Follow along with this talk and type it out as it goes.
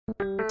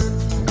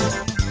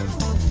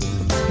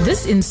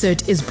This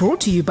insert is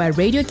brought to you by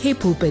Radio K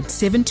Pulpit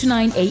 7 to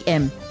 9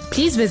 a.m.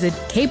 Please visit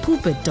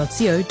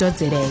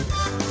kpulpit.co.za.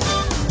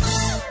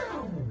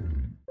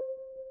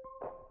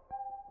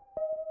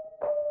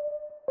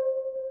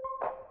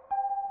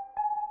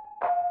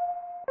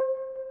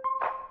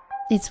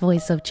 It's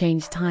Voice of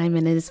Change time,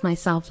 and it is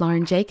myself,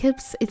 Lauren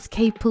Jacobs. It's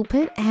K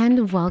Pulpit,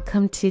 and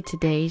welcome to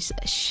today's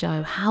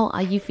show. How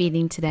are you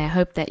feeling today? I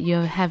hope that you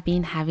have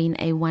been having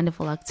a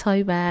wonderful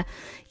October.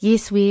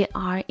 Yes, we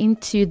are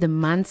into the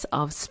months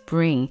of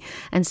spring,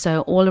 and so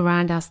all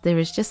around us there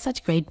is just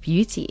such great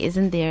beauty,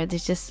 isn't there?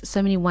 There's just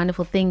so many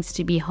wonderful things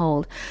to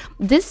behold.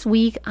 This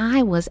week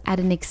I was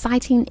at an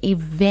exciting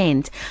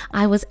event.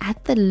 I was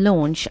at the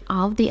launch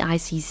of the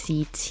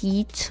ICC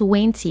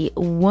T20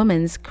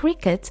 Women's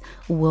Cricket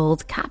World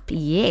Cup.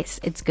 Yes,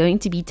 it's going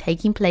to be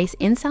taking place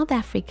in South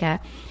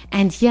Africa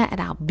and here at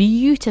our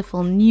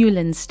beautiful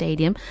Newlands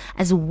Stadium,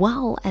 as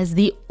well as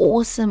the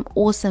awesome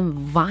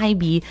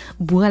vibey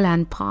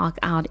Boland Park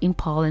out in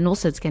Paarl, and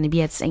also it's going to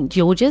be at St.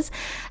 George's.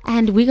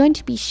 And I'm going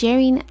to be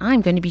sharing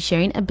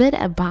a bit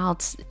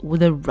about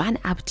the run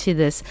up to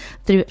this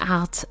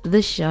throughout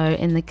the show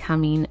in the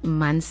coming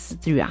months,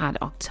 throughout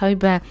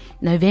October,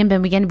 November,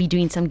 and we're going to be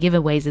doing some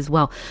giveaways as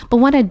well. But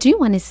what I do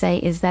want to say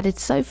is that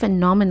it's so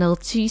phenomenal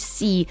to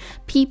see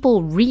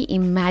people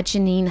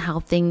reimagining how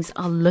things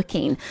are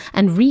looking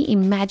and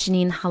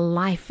reimagining how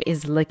life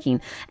is looking.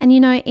 And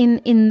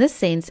in this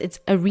sense, it's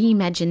a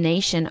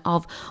reimagination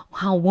of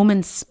how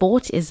women's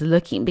sport is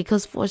looking,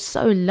 because for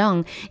so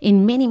long,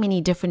 in many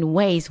different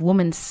ways,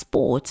 women's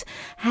sport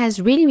has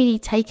really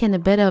taken a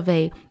bit of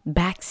a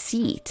back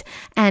seat.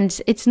 And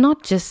it's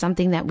not just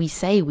something that we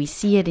say. We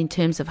see it in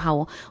terms of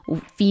how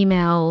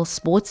female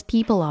sports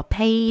people are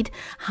paid,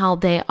 how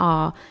they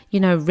are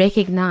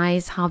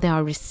recognized, how they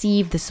are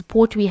received, the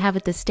support we have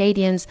at the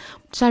stadiums.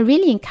 So I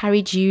really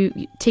encourage you.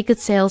 Ticket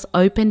sales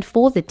opened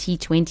for the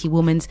T20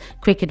 Women's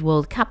Cricket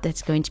World Cup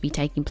that's going to be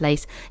taking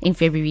place in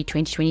February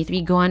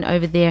 2023. Go on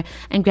over there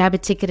and grab a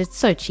ticket. It's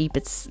so cheap.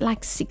 It's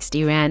like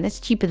 60 Rand. That's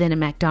cheaper than a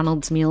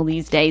McDonald's meal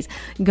these days.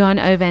 Go on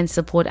over and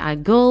support our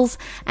girls,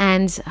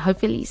 and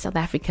hopefully South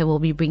Africa will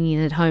be bringing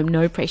it home.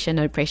 No pressure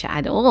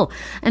at all.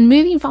 And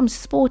moving from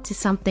sport to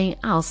something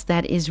else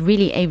that is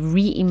really a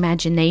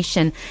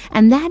reimagination,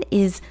 and that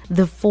is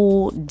the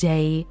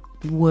 4-day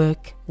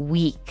work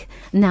week.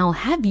 Now,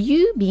 have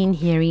you been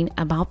hearing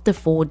about the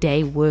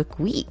 4-day work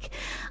week?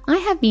 I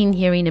have been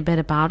hearing a bit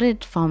about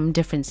it from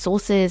different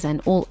sources and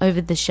all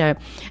over the show,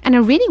 and I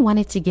really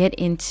wanted to get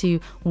into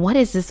what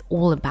is this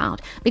all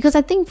about, because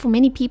I think for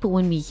many people,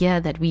 when we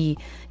hear that we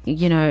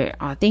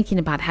are thinking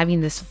about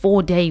having this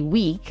 4-day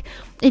week,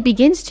 it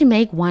begins to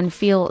make one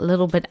feel a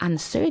little bit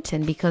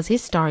uncertain, because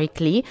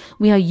historically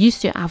we are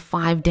used to our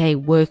 5-day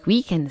work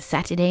week, and the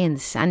Saturday and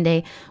the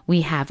Sunday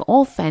we have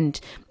off. And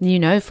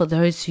for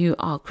those who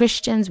are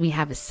Christians, we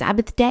have a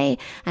Sabbath day,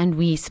 and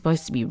we're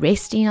supposed to be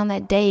resting on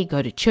that day,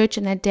 go to church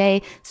on that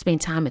day, spend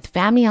time with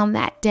family on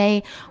that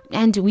day.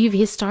 And we've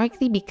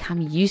historically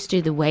become used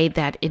to the way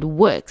that it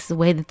works, the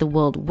way that the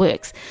world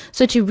works.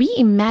 So to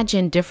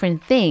reimagine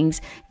different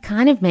things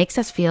kind of makes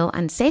us feel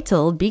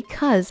unsettled,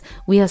 because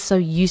we are so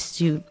used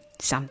to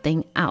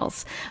something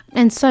else.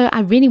 And so I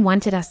really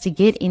wanted us to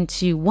get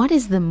into what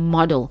is the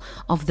model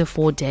of the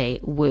 4-day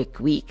work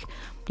week.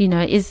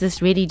 Is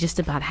this really just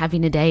about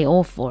having a day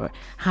off, or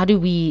how do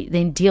we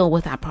then deal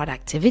with our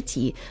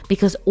productivity?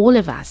 Because all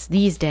of us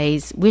these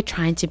days, we're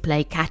trying to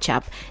play catch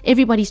up.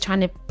 Everybody's trying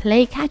to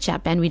play catch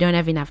up, and we don't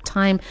have enough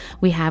time.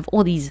 We have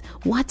all these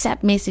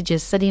WhatsApp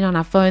messages sitting on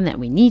our phone that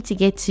we need to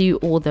get to,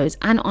 all those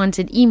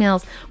unanswered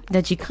emails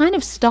that you kind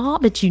of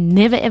start, but you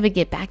never ever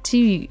get back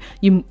to.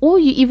 Or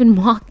you even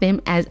mark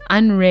them as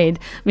unread,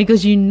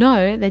 because you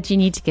know that you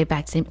need to get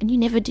back to them, and you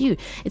never do.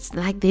 It's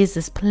like there's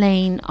this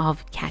plane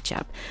of catch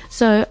up.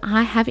 So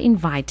I have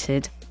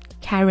invited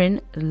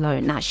Karen Lowe.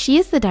 Now, she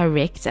is the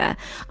director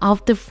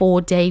of the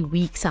 4-Day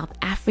Week South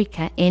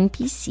Africa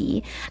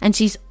NPC, and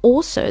she's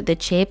also the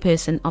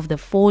chairperson of the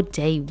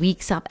 4-Day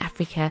Week South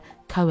Africa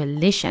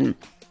Coalition.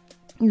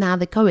 Now,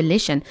 the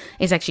coalition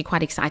is actually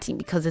quite exciting,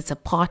 because it's a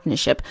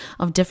partnership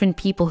of different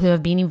people who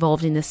have been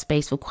involved in this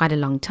space for quite a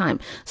long time.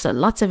 So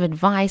lots of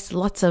advice,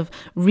 lots of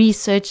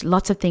research,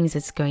 lots of things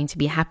that's going to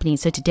be happening.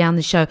 So today on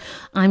the show,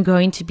 I'm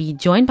going to be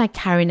joined by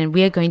Karen, and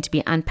we're going to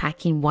be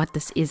unpacking what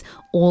this is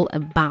all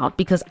about,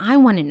 because I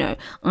want to know.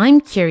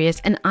 I'm curious,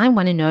 and I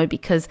want to know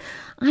because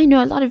I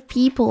know a lot of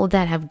people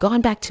that have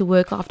gone back to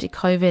work after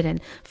COVID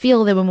and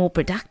feel they were more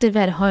productive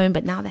at home,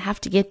 but now they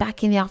have to get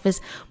back in the office.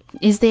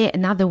 Is there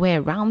another way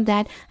around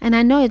that? And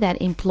I know that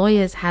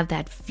employers have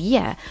that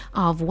fear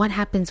of what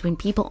happens when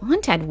people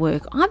aren't at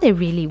work. Are they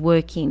really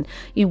working?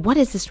 What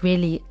does this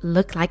really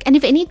look like? And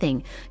if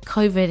anything,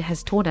 COVID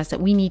has taught us that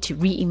we need to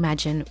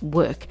reimagine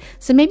work.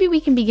 So maybe we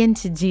can begin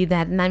to do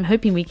that. And I'm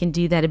hoping we can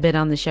do that a bit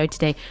on the show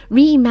today.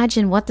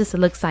 Reimagine what this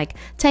looks like.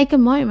 Take a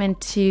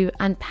moment to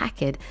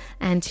unpack it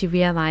and to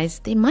realize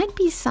there might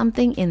be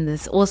something in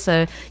this.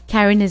 Also,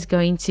 Karen is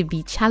going to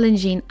be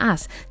challenging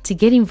us to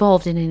get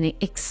involved in an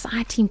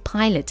exciting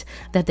pilot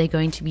that they're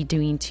going to be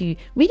doing to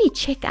really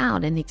check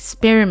out and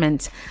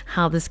experiment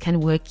how this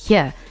can work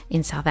here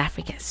in South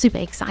Africa. Super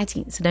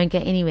exciting. So don't go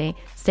anywhere.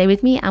 Stay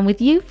with me. I'm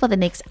with you for the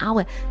next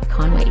hour.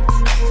 Can't wait.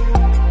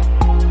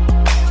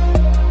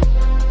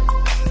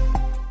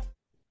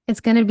 It's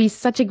going to be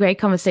such a great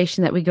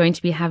conversation that we're going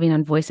to be having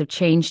on Voice of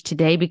Change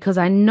today, because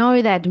I know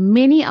that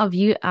many of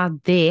you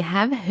out there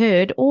have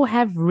heard or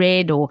have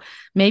read, or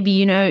maybe,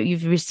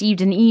 you've received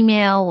an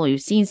email or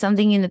you've seen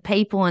something in the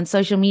paper on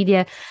social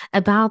media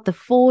about the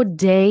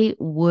 4-day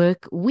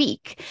work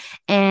week.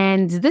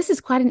 And this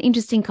is quite an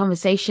interesting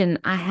conversation.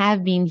 I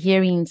have been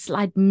hearing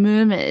slight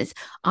murmurs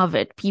of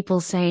it. People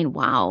saying,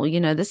 wow,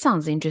 this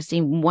sounds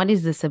interesting. What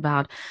is this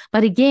about?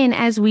 But again,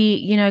 as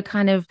we,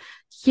 kind of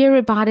hear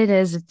about it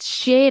as it's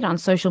shared on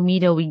social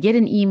media, we get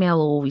an email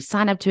or we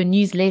sign up to a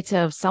newsletter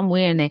of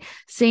somewhere and they're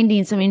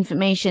sending some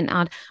information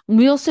out.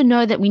 We also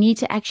know that we need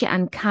to actually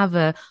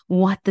uncover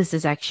what this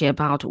is actually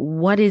about.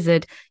 What is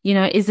it?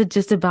 Is it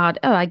just about,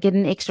 oh, I get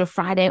an extra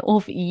Friday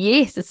off?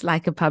 Yes, it's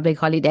like a public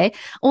holiday.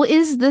 Or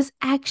is this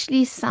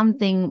actually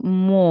something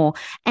more?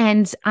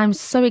 And I'm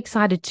so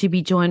excited to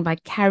be joined by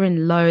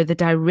Karen Lowe, the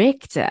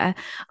director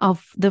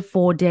of the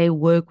 4-day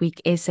workweek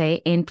SA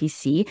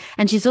NPC.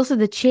 And she's also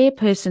the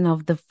chairperson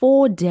of the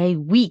 4-day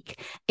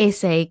week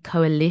SA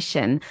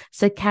Coalition.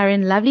 So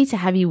Karen, lovely to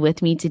have you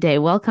with me today.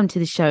 Welcome to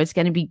the show. It's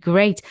going to be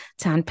great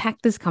to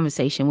unpack this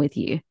conversation with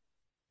you.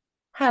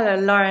 Hello,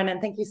 Lauren, and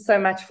thank you so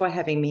much for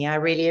having me. I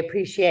really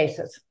appreciate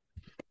it.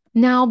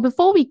 Now,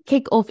 before we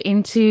kick off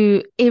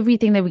into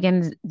everything that we're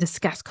going to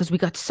discuss, because we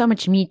got so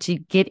much meat to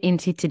get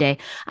into today,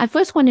 I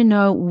first want to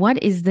know,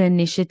 what is the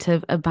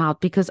initiative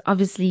about? Because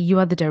obviously you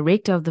are the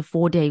director of the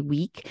 4-day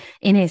week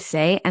in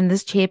SA and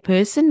this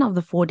chairperson of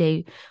the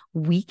 4-day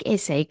week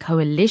SA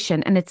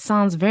Coalition. And it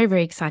sounds very,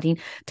 very exciting.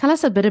 Tell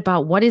us a bit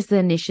about what is the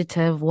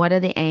initiative, what are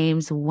the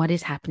aims, what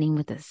is happening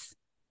with this?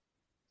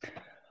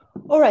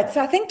 All right,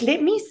 so I think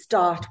let me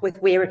start with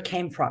where it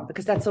came from,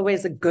 because that's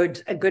always a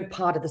good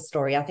part of the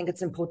story. I think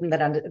it's important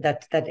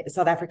that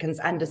South Africans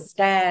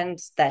understand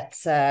that.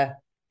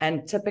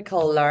 And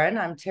typical, Lauren,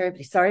 I'm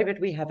terribly sorry, but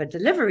we have a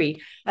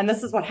delivery, and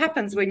this is what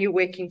happens when you're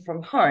working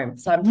from home.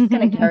 So I'm just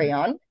going to carry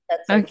on.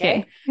 That's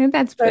okay.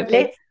 That's so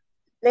perfect.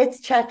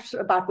 Let's chat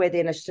about where the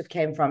initiative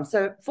came from.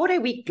 So 4-day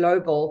week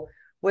global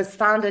was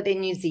founded in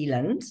New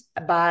Zealand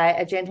by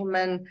a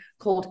gentleman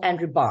called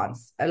Andrew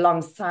Barnes,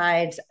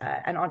 alongside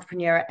an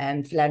entrepreneur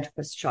and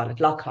philanthropist, Charlotte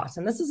Lockhart.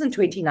 And this was in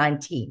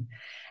 2019.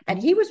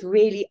 And he was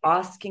really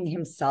asking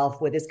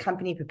himself, with his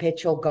company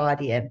Perpetual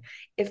Guardian,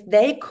 if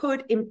they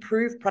could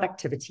improve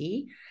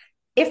productivity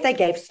if they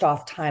gave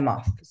staff time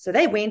off. So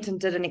they went and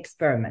did an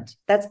experiment.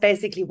 That's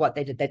basically what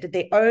they did. They did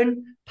their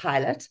own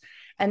pilot,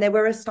 and they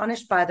were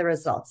astonished by the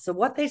results. So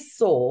what they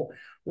saw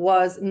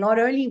was not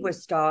only were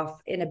staff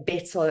in a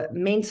better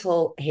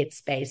mental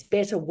headspace,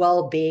 better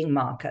well-being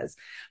markers,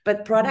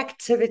 but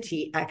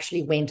productivity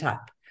actually went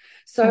up.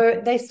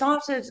 So they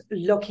started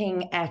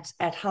looking at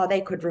how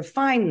they could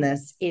refine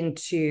this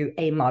into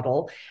a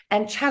model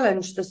and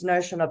challenge this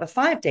notion of a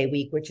 5-day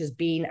week, which has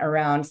been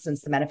around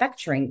since the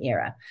manufacturing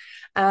era.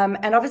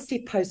 And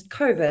obviously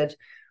post-COVID,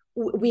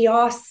 we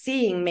are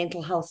seeing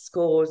mental health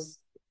scores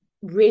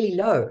really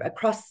low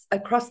across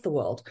the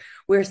world.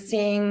 We're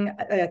seeing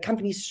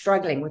companies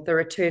struggling with the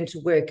return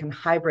to work and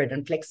hybrid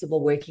and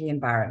flexible working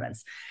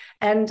environments.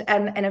 And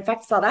in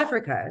fact, South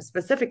Africa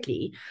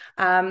specifically,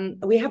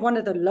 we have one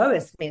of the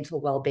lowest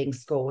mental well-being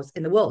scores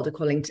in the world,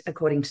 according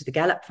to the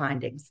Gallup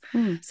findings.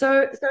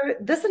 So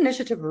this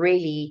initiative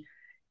really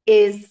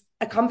is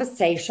a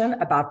conversation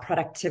about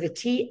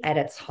productivity at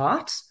its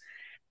heart.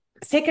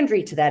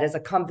 Secondary to that is a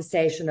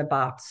conversation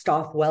about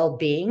staff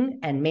well-being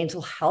and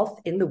mental health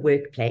in the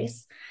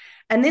workplace.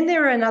 And then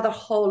there are another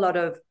whole lot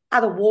of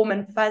other warm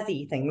and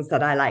fuzzy things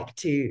that I like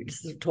to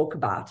sort of talk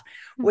about,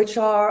 which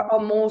are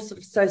more sort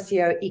of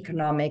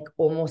socio-economic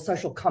or more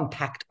social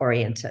compact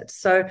oriented.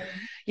 So,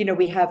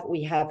 we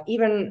have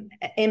even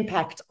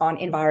impact on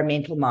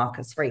environmental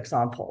markers, for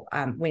example,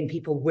 when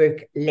people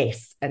work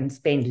less and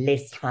spend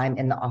less time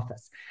in the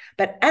office.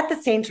 But at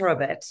the center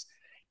of it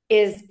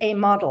is a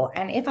model.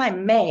 And if I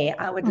may,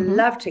 I would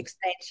love to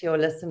explain to your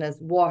listeners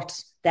what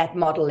that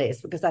model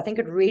is, because I think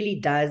it really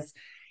does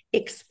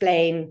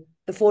explain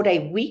the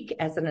 4-day week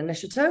as an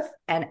initiative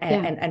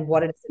and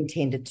what it's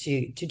intended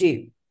to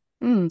do.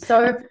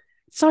 So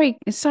sorry.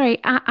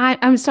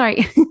 I'm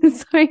sorry.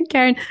 Sorry,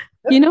 Karen.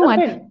 You know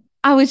what?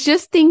 I was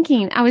just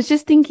thinking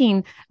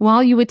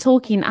while you were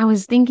talking, I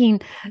was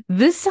thinking,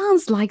 this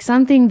sounds like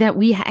something that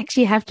we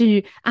actually have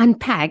to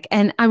unpack.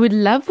 And I would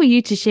love for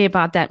you to share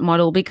about that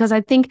model, because I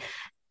think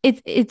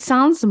it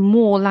sounds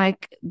more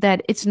like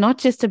that it's not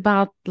just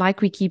about, like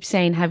we keep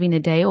saying, having a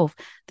day off.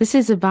 This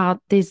is about,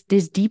 there's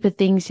deeper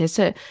things here.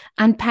 So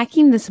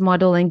unpacking this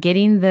model and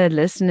getting the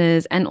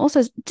listeners and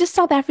also just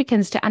South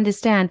Africans to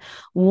understand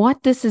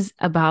what this is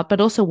about,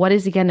 but also what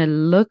is it going to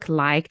look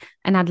like.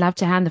 And I'd love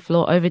to hand the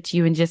floor over to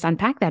you and just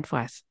unpack that for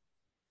us.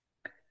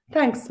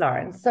 Thanks,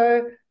 Lauren.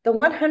 So the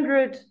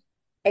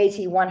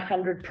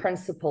 100-80-100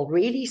 principle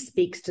really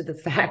speaks to the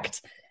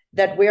fact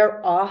that we're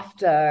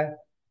after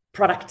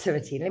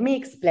productivity. Let me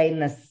explain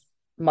this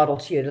model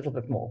to you a little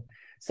bit more.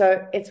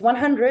 So it's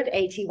 100,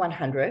 80,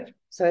 100.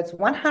 So it's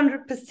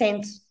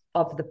 100%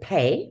 of the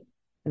pay,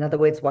 in other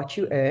words, what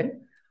you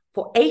earn,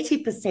 for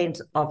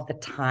 80% of the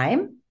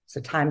time, so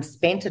time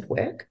spent at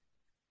work,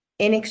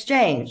 in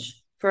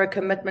exchange for a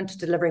commitment to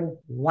delivering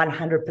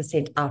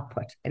 100%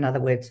 output, in other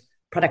words,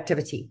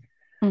 productivity.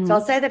 So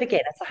I'll say that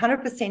again. It's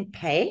 100%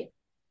 pay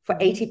for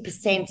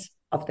 80%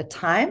 of the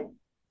time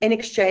in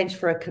exchange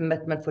for a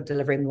commitment for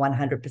delivering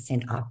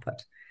 100%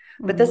 output.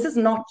 But this is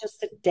not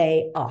just a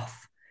day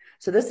off.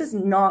 So this is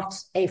not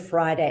a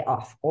Friday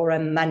off or a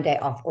Monday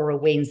off or a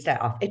Wednesday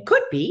off. It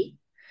could be,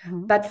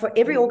 but for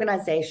every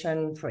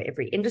organization, for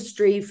every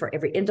industry, for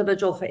every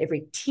individual, for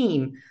every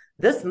team,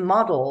 this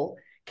model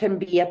can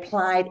be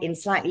applied in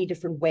slightly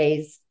different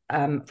ways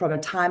from a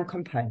time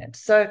component.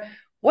 So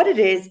what it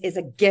is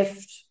a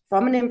gift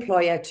from an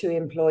employer to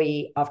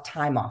employee of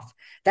time off.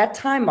 That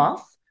time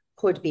off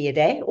could be a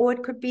day, or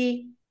it could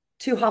be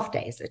 2 half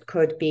days. It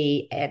could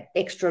be an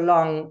extra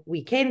long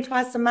weekend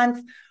twice a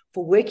month.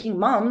 For working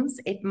moms,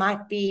 it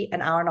might be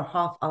an hour and a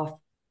half off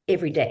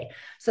every day.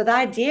 So the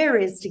idea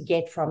is to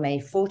get from a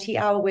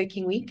 40-hour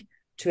working week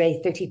to a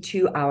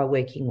 32-hour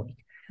working week.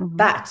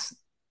 But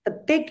the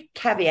big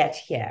caveat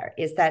here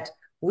is that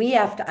we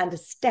have to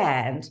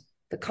understand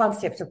the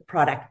concept of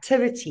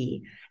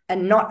productivity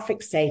and not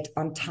fixate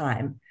on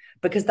time,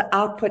 because the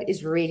output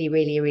is really,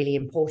 really, really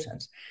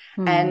important.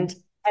 And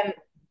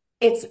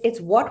it's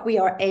what we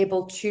are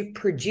able to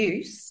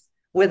produce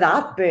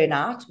without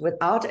burnout,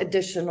 without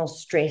additional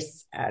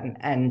stress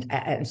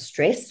and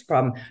stress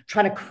from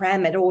trying to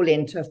cram it all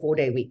into a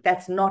 4-day week.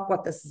 That's not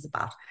what this is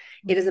about.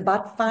 It is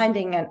about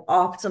finding an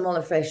optimal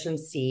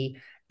efficiency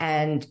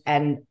and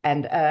an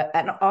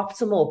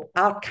optimal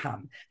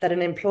outcome that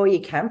an employee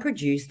can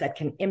produce that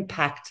can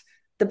impact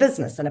the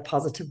business in a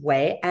positive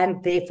way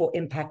and therefore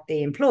impact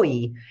the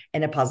employee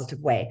in a positive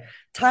way.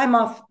 Time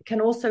off can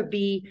also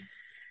be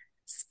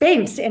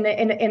spent in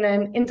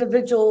an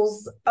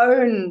individual's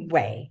own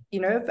way. You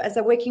know, as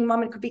a working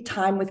mom, it could be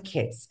time with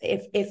kids.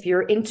 If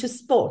you're into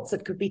sports,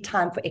 it could be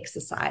time for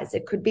exercise.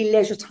 It could be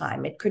leisure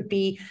time. It could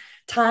be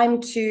time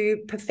to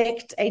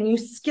perfect a new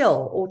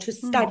skill or to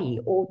study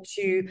or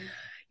to,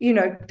 you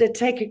know, to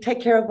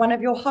take care of one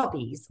of your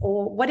hobbies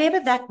or whatever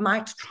that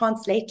might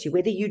translate to,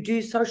 whether you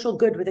do social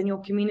good within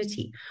your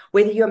community,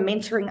 whether you're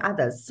mentoring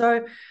others.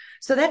 So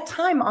that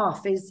time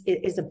off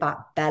is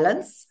about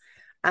balance.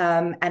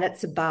 And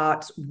it's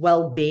about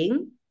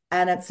well-being,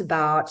 and it's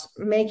about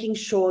making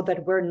sure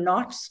that we're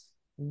not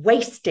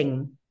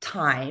wasting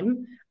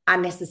time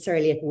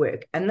unnecessarily at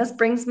work. And this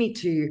brings me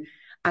to,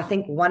 I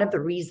think, one of the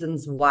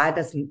reasons why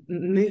this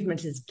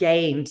movement has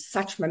gained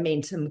such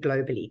momentum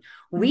globally.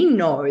 We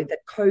know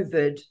that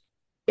COVID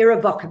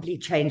irrevocably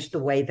changed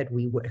the way that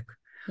we work.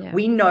 Yeah.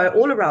 We know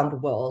all around the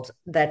world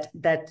that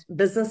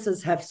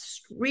businesses have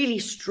really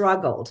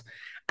struggled,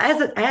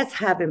 as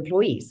have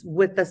employees,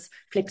 with this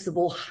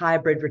flexible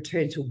hybrid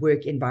return to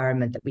work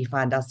environment that we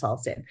find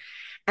ourselves in.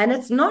 And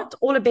it's not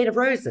all a bed of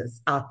roses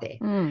out there.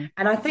 And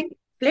I think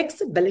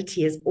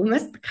flexibility has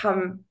almost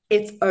become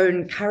its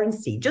own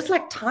currency, just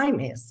like time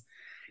is.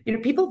 You know,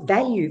 people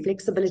value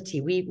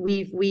flexibility.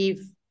 We've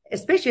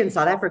especially in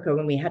South Africa,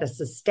 when we had a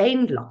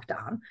sustained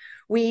lockdown,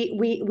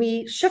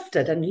 we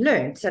shifted and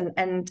learned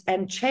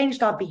and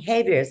changed our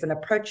behaviors and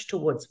approach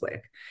towards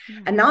work.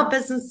 And now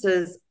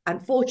businesses,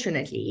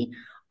 unfortunately,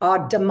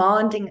 are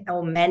demanding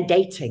or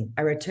mandating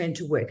a return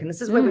to work. And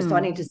this is where we're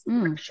starting to see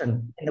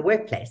friction in the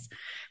workplace,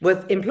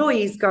 with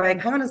employees going,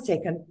 hang on a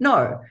second,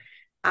 no,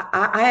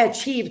 I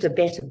achieved a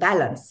better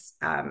balance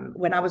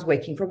when I was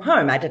working from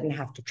home. I didn't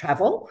have to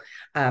travel,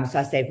 so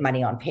I saved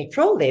money on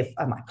petrol.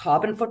 My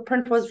carbon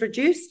footprint was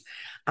reduced.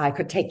 I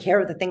could take care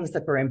of the things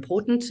that were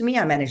important to me.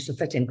 I managed to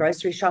fit in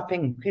grocery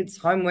shopping, kids'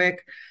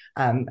 homework,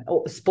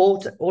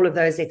 sport, all of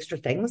those extra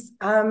things.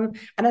 And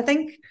I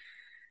think,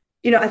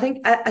 you know, I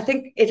think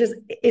it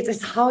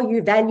is how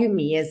you value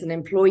me as an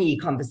employee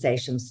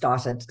conversation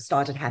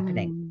started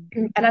happening.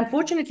 And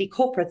unfortunately,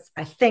 corporates,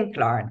 I think,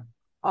 Lauren,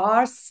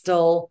 are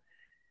still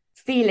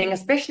feeling,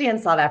 especially in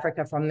South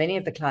Africa, from many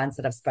of the clients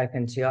that I've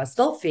spoken to, are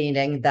still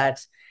feeling that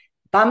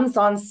bums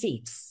on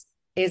seats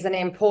is an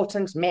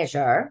important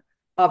measure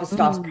of a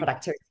staff's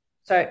productivity.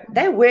 So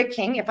they're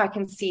working if I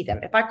can see them.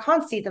 If I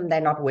can't see them, they're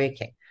not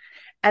working.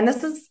 And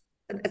this is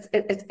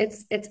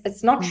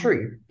it's not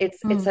true.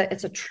 It's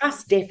a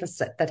trust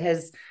deficit that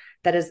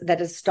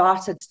has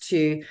started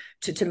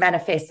to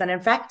manifest. And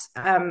in fact,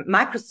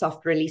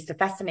 Microsoft released a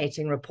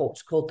fascinating report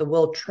called the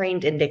World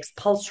Trend Index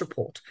Pulse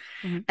Report,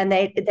 and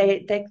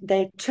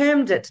they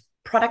termed it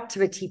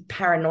productivity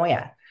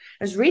paranoia.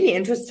 It's really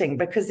interesting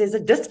because there's a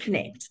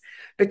disconnect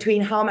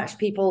between how much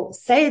people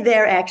say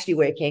they're actually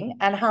working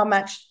and how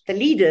much the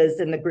leaders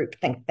in the group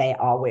think they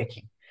are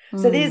working.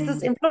 So there's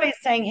this employee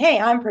saying, hey,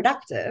 I'm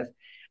productive,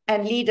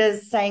 and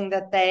leaders saying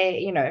that they,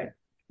 you know,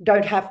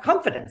 don't have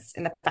confidence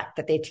in the fact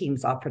that their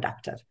teams are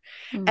productive.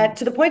 And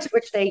to the point at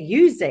which they're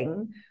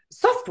using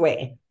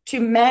software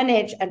to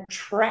manage and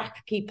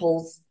track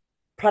people's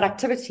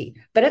productivity,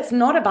 but it's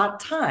not about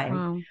time.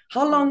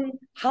 Wow.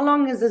 How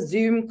long is a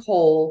Zoom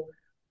call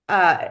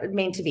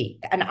meant to be?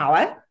 An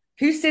hour?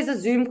 Who says a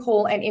Zoom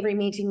call and every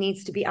meeting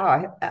needs to be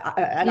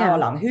an hour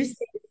long? Who says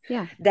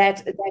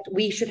that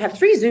we should have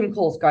 3 Zoom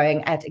calls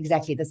going at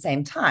exactly the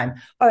same time?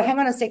 Oh, hang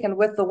on a second,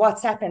 with the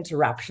WhatsApp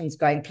interruptions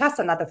going, plus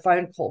another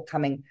phone call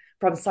coming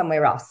from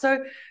somewhere else. So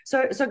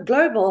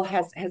Global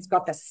has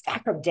got the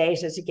stack of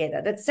data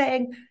together that's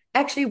saying,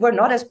 actually, we're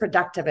not as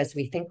productive as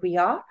we think we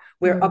are.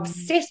 We're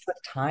obsessed with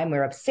time.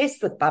 We're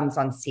obsessed with bums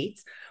on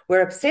seats.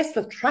 We're obsessed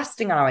with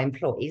trusting our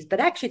employees. But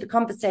actually, the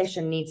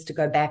conversation needs to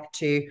go back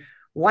to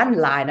one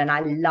line, and I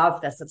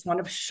love this. It's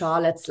one of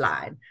Charlotte's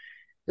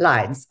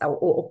lines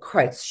or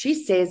quotes. She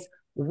says,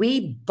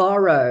 we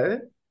borrow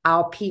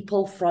our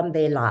people from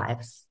their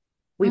lives.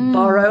 We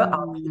borrow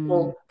our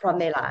people from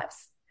their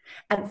lives.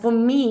 And for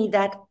me,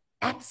 that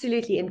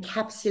absolutely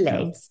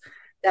encapsulates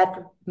that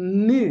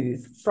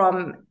move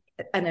from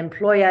an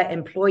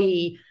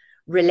employer-employee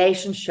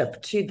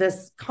relationship to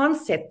this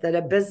concept that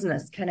a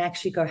business can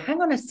actually go,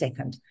 hang on a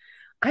second,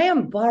 I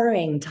am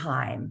borrowing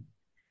time.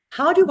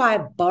 How do I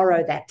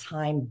borrow that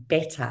time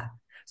better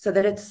so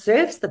that it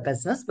serves the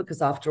business? Because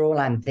after all,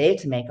 I'm there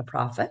to make a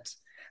profit,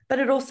 but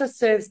it also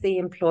serves the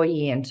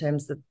employee in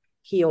terms of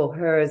he or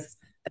her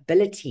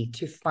ability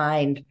to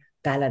find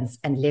balance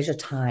and leisure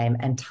time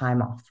and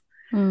time off.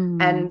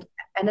 And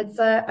it's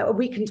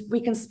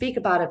we can speak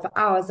about it for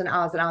hours and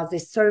hours and hours.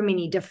 There's so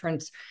many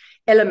different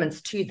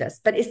elements to this,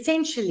 but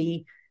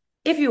essentially,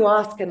 if you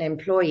ask an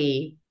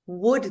employee,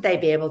 would they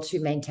be able to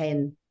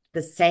maintain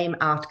the same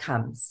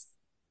outcomes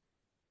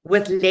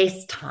with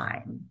less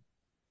time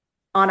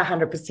on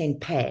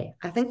 100% pay?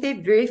 I think there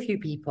are very few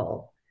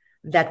people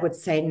that would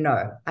say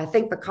no. I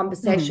think the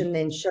conversation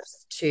then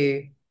shifts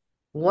to,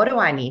 what do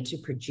I need to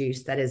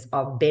produce that is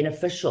of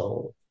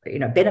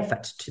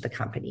benefit to the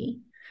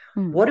company?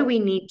 What do we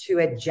need to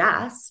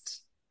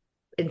adjust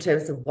in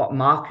terms of what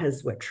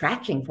markers we're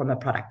tracking from a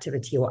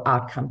productivity or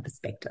outcome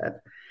perspective?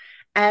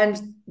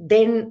 And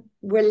then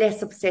we're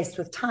less obsessed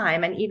with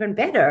time. And even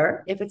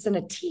better, if it's in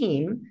a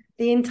team,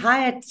 the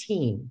entire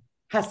team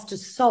has to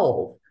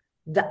solve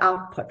the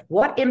output.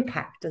 What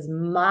impact does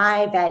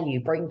my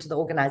value bring to the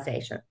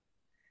organization?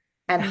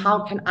 And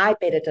how can I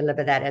better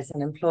deliver that as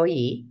an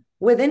employee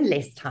within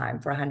less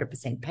time for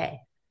 100% pay?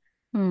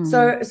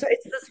 So it's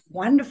this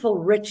wonderful,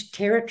 rich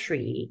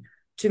territory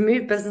to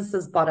move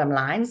businesses' bottom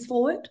lines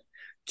forward,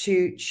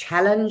 to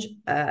challenge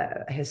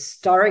a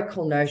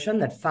historical notion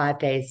that 5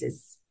 days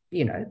is,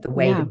 the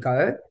way to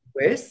go,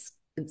 worse,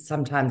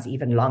 sometimes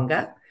even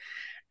longer.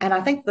 And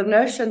I think the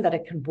notion that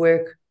it can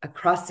work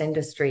across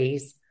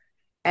industries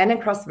and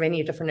across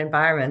many different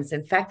environments.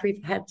 In fact,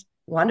 we've had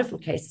wonderful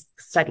case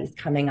studies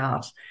coming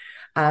out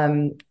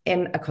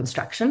in a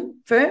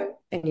construction firm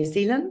in New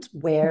Zealand,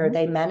 where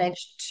they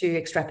managed to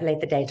extrapolate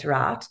the data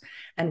out.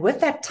 And with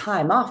that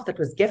time off that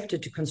was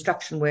gifted to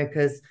construction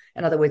workers,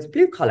 in other words,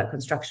 blue-collar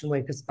construction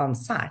workers on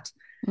site,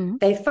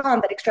 they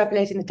found that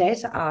extrapolating the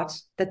data out,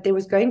 that there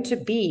was going to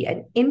be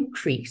an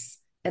increase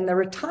in the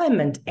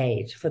retirement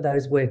age for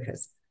those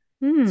workers.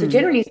 So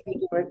generally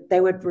speaking,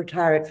 they would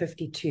retire at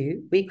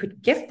 52. We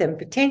could gift them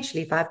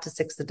potentially 5 to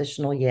 6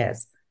 additional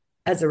years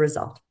as a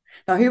result.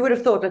 Now, who would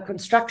have thought that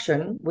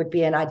construction would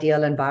be an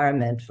ideal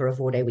environment for a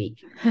 4-day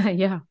week?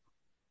 Yeah.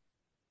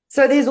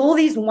 So there's all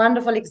these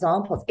wonderful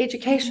examples.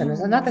 Education is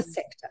another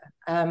sector.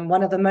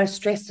 One of the most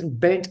stressed and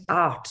burnt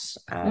out.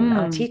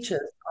 Our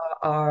teachers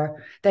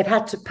they've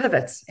had to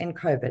pivot in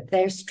COVID.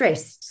 They're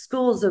stressed.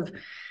 Schools have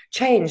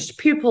changed.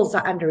 Pupils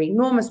are under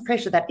enormous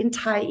pressure. That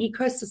entire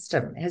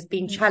ecosystem has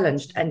been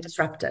challenged and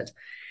disrupted.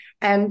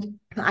 And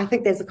I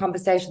think there's a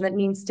conversation that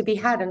needs to be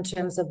had in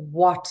terms of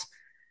what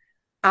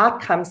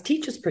outcomes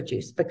teachers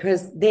produce,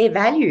 because their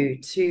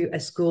value to a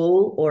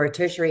school or a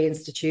tertiary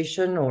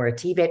institution or a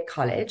TVET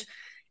college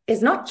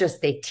is not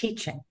just their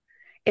teaching.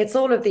 It's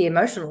all of the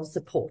emotional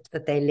support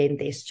that they lend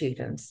their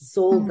students. It's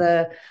all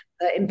the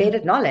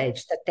embedded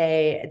knowledge that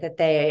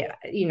they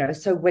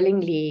so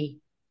willingly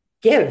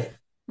give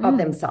of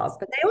themselves.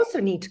 But they also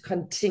need to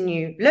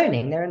continue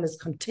learning. They're in this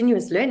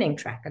continuous learning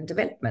track and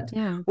development.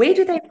 Yeah. Where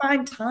do they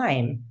find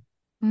time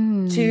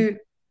to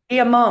be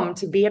a mom,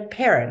 to be a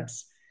parent,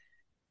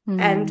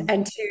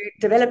 and to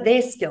develop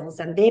their skills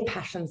and their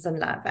passions and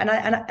love?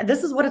 And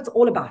this is what it's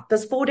all about.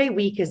 This 4-day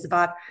week is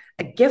about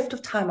a gift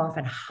of time off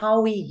and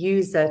how we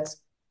use it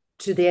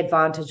to the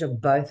advantage of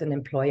both an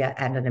employer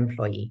and an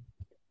employee.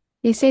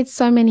 You said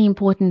so many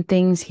important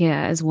things here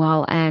as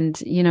well.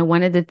 And,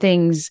 one of the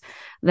things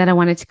that I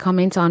wanted to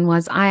comment on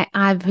was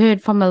I've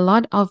heard from a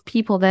lot of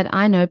people that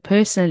I know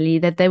personally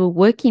that they were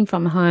working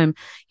from home,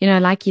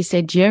 like you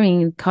said,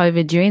 during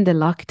COVID, during the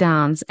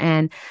lockdowns,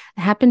 and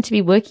happened to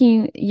be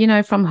working,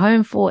 from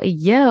home for a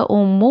year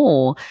or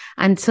more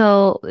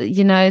until,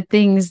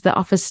 the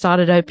office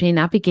started opening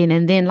up again.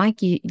 And then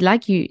like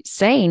you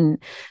saying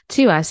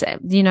to us,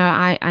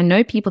 I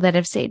know people that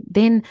have said,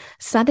 then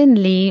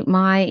suddenly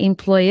my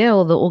employer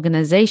or the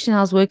organization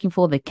I was working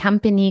for, the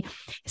company,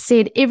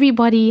 said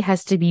everybody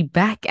has to be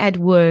back at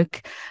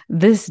work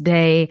this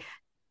day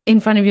in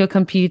front of your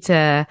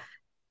computer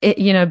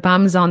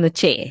bums on the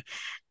chair.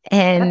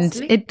 And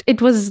Absolutely.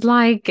 it was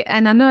like,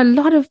 and I know a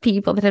lot of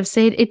people that have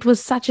said it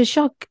was such a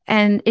shock,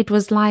 and it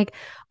was like,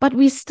 but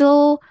we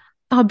still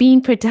are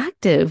being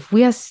productive.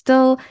 We are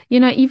still,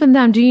 even though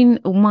I'm doing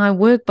my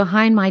work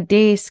behind my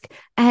desk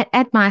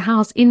at my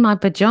house in my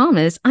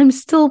pajamas, I'm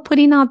still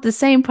putting out the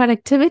same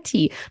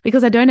productivity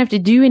because I don't have to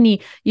do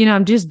any,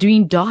 I'm just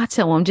doing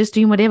data, or I'm just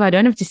doing whatever. I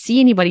don't have to see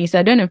anybody, so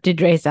I don't have to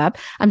dress up.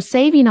 I'm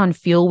saving on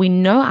fuel. We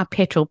know our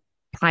petrol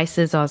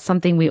prices are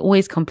something we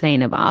always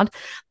complain about.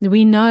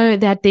 We know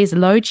that there's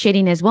load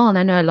shedding as well. And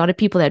I know a lot of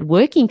people that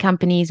work in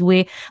companies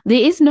where there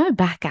is no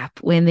backup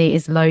when there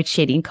is load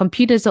shedding.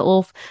 Computers are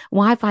off,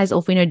 Wi-Fi is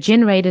off,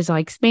 generators are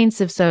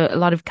expensive. So a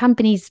lot of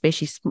companies,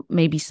 especially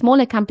maybe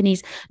smaller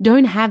companies,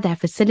 don't have that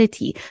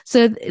facility.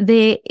 So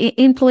their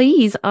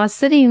employees are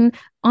sitting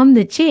on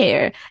the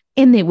chair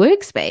in their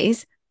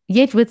workspace,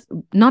 yet with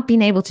not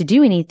being able to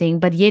do anything,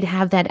 but yet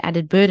have that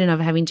added burden of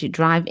having to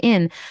drive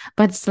in.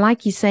 But it's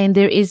like you're saying,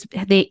 there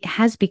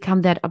has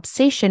become that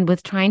obsession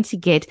with trying to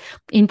get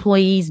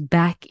employees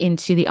back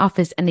into the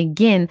office. And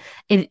again,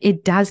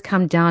 it does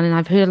come down, and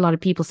I've heard a lot of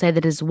people say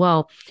that as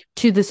well,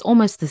 to this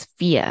almost this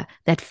fear,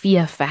 that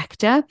fear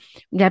factor,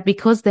 that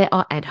because they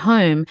are at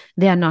home,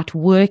 they are not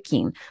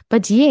working.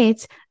 But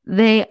yet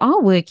they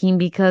are working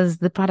because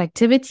the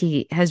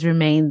productivity has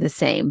remained the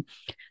same.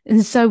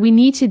 And so we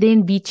need to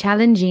then be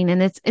challenging.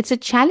 And it's a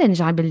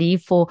challenge, I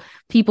believe, for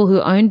people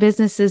who own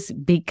businesses,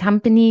 big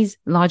companies,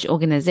 large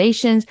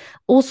organizations,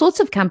 all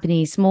sorts of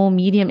companies, small,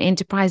 medium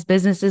enterprise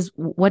businesses,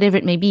 whatever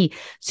it may be,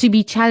 to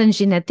be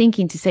challenged in their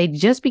thinking, to say,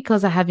 just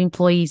because I have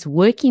employees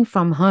working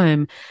from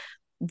home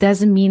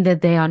doesn't mean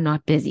that they are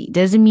not busy,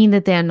 doesn't mean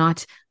that they are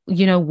not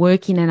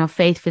working and are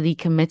faithfully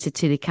committed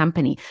to the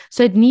company.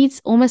 So it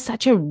needs almost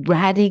such a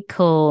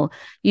radical,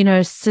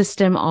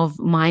 system of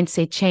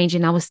mindset change.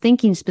 And I was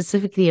thinking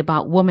specifically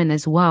about women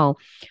as well.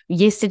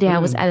 Yesterday, I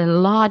was at a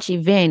large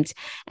event,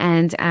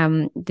 and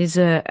there's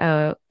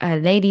a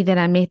lady that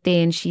I met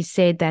there, and she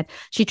said that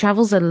she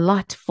travels a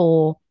lot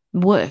for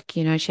work.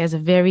 She has a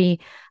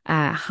very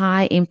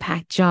high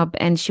impact job,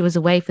 and she was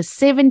away for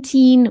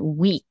 17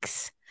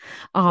 weeks.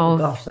 Oh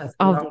gosh, that's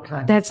a long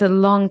time. That's a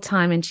long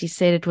time. And she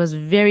said it was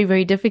very,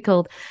 very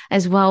difficult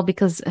as well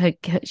because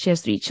she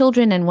has 3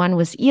 children and one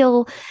was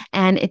ill,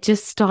 and it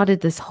just started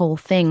this whole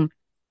thing.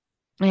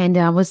 And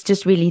I was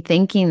just really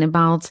thinking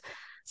about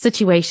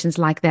situations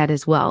like that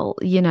as well,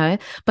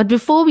 But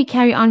before we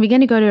carry on, we're going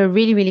to go to a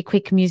really, really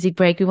quick music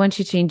break. We want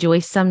you to enjoy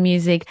some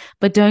music,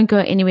 but don't go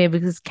anywhere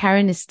because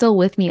Karen is still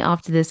with me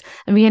after this.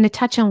 And we're going to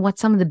touch on what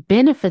some of the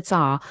benefits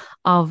are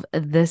of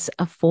this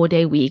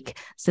 4-day week.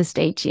 So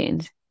stay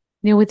tuned.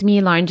 You're with me,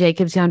 Lauren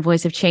Jacobs, here on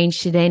Voice of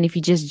Change today. And if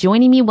you're just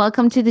joining me,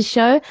 welcome to the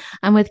show.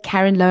 I'm with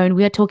Karen Lowe, and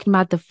we are talking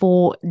about the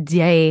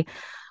 4-day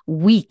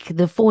week,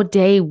 the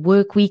 4-day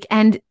work week.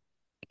 And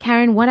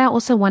Karen, what I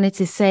also wanted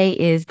to say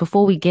is,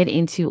 before we get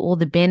into all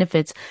the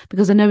benefits,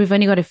 because I know we've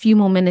only got a few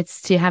more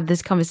minutes to have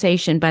this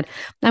conversation, but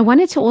I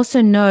wanted to also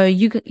know,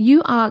 you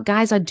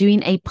guys are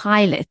doing a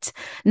pilot.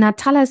 Now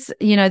tell us,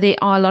 there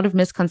are a lot of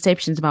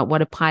misconceptions about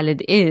what a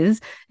pilot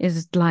is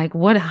like,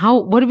 what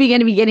are we going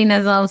to be getting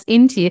ourselves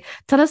into?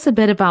 Tell us a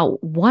bit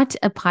about what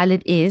a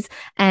pilot is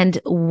and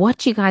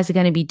what you guys are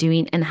going to be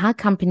doing, and how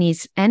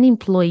companies and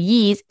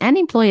employees and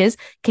employers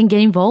can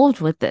get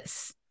involved with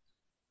this.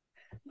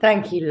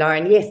 Thank you,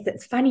 Lauren. Yes,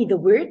 that's funny. The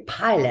word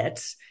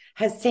pilot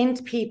has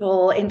sent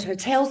people into a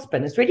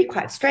tailspin. It's really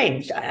quite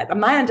strange.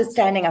 My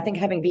understanding, I think,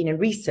 having been in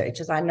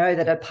research, is I know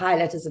that a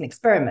pilot is an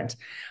experiment,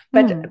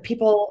 but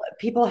people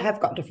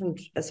have got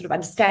different sort of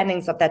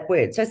understandings of that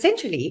word. So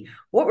essentially,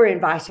 what we're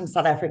inviting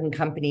South African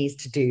companies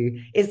to do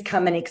is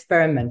come and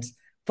experiment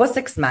for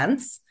 6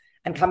 months,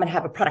 and come and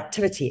have a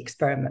productivity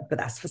experiment with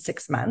us for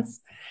 6 months.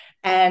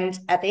 And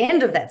at the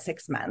end of that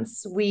 6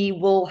 months, we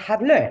will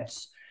have learned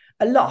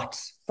a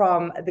lot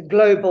from the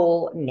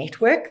global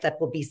network that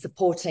will be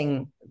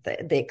supporting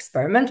the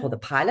experiment or the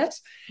pilot.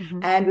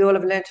 And we will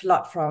have learned a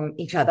lot from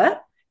each other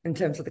in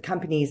terms of the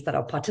companies that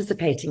are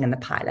participating in the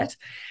pilot.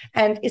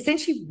 And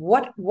essentially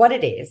what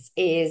it is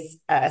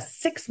a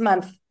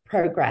 6-month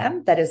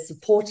program that is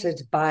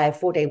supported by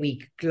 4-day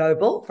week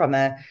global from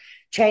a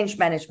change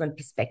management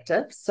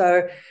perspective.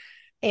 So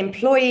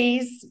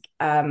employers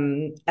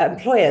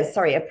approach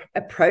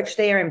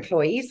their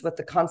employees with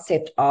the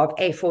concept of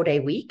a 4-day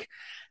week.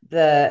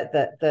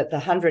 The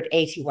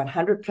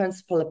 180-100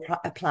 principle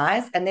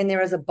applies, and then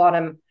there is a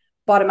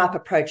bottom-up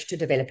approach to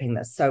developing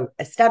this. So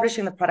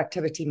establishing the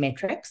productivity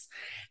metrics,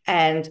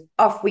 and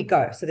off we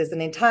go. So there's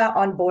an entire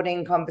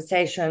onboarding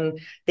conversation.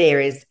 There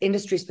is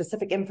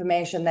industry-specific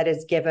information that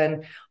is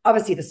given.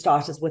 Obviously, the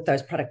start is with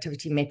those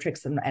productivity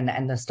metrics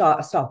and the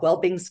staff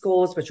well-being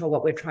scores, which are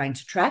what we're trying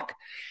to track.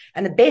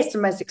 And the best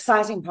and most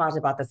exciting part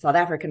about the South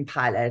African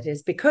pilot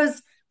is,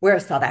 because we're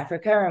South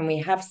Africa and we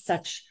have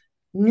such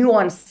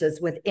nuances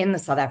within the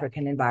South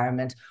African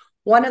environment,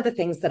 one of the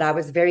things that I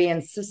was very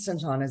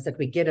insistent on is that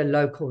we get a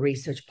local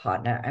research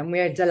partner. And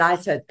we're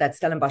delighted that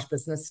Stellenbosch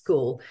Business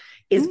School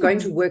is going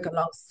to work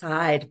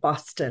alongside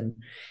Boston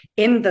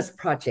in this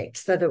project,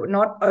 so that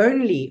not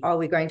only are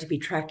we going to be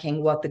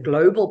tracking what the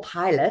global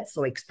pilots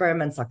or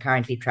experiments are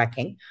currently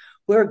tracking,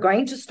 we're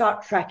going to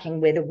start tracking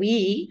whether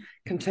we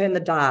can turn the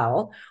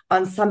dial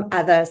on some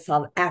other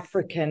South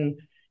African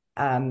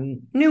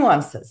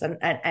nuances.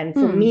 And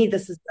for me,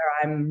 this is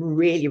where I'm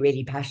really,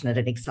 really passionate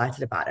and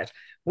excited about it.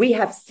 We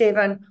have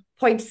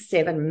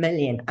 7.7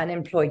 million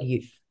unemployed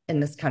youth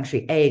in this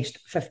country, aged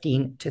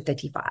 15 to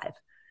 35.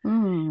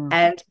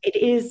 And it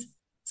is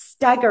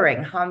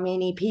staggering how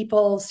many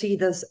people see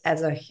this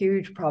as a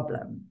huge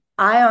problem.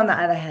 I, on the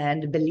other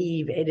hand,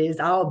 believe it is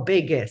our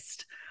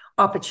biggest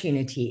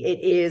opportunity.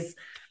 It is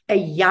a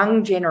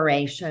young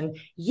generation.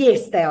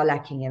 Yes, they are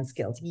lacking in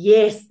skills.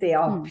 Yes, there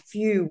are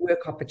few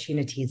work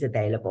opportunities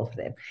available for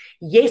them.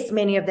 Yes,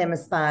 many of them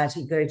aspire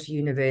to go to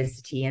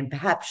university and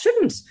perhaps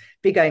shouldn't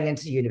be going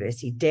into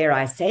university, dare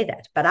I say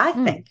that. But I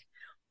think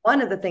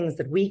one of the things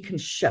that we can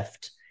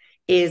shift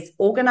is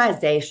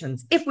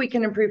organizations, if we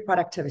can improve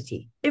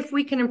productivity, if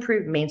we can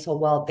improve mental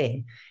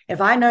well-being. If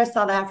I know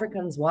South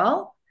Africans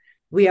well,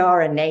 we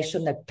are a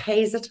nation that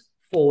pays it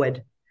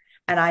forward.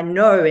 And I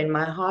know in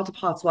my heart of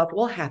hearts what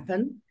will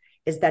happen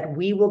is that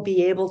we will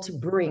be able to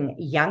bring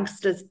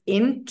youngsters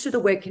into the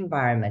work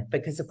environment,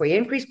 because if we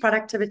increase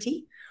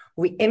productivity,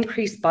 we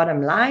increase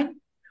bottom line,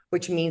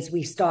 which means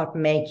we start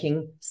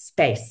making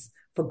space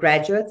for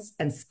graduates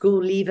and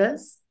school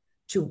leavers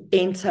to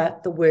enter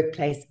the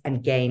workplace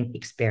and gain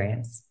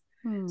experience.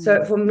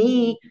 So for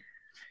me,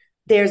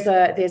 there's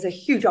a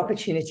huge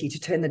opportunity to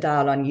turn the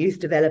dial on youth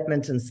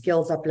development and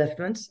skills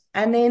upliftment.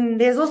 And then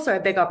there's also a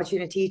big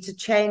opportunity to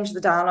change the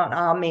dial on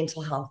our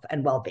mental health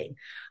and well-being.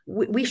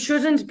 We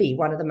shouldn't be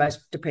one of the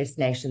most depressed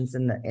nations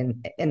in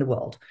the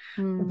world.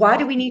 Why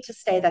do we need to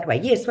stay that way?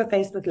 Yes, we're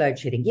faced with load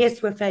shedding.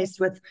 Yes, we're faced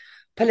with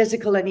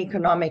political and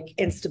economic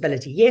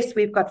instability. Yes,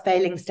 we've got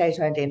failing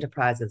state-owned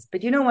enterprises.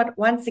 But you know what?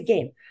 Once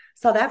again,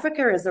 South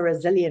Africa is a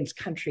resilient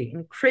country,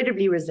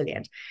 incredibly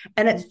resilient,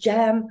 and it's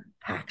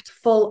jam-packed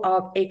full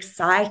of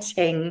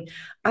exciting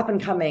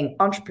up-and-coming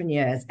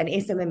entrepreneurs and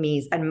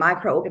SMMEs and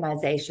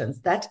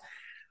micro-organizations that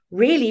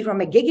really,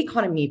 from a gig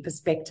economy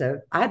perspective,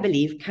 I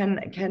believe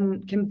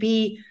can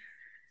be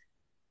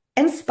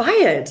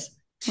inspired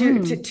to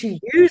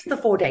use the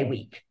 4-day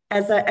week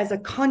as a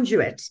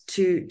conduit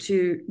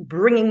to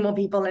bringing more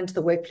people into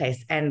the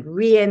workplace and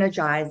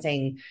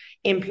re-energizing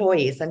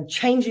employees and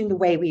changing the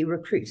way we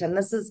recruit. And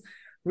this is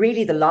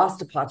really the last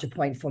departure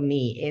point for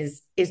me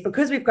is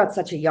because we've got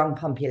such a young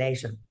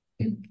population.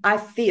 I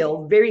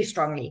feel very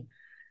strongly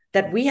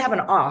that we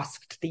haven't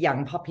asked the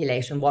young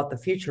population what the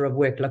future of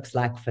work looks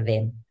like for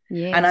them.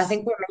 Yes. And I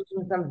think we're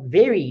making some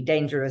very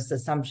dangerous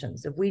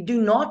assumptions if we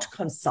do not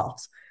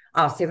consult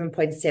our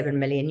 7.7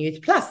 million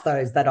youth, plus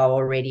those that are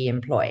already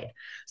employed.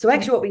 So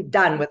actually what we've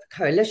done with the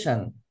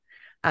coalition,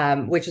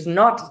 which is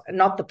not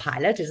the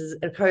pilot, is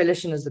a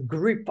coalition is a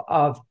group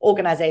of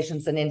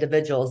organizations and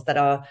individuals that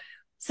are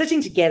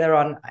sitting together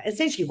on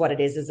essentially what it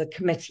is a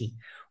committee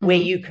where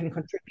you can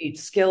contribute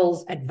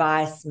skills,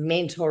 advice,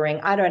 mentoring.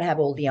 I don't have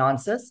all the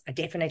answers. I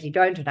definitely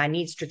don't. And I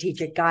need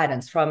strategic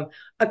guidance from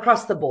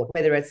across the board,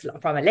 whether it's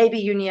from a labor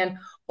union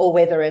or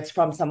whether it's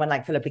from someone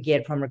like Philippa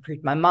Geard from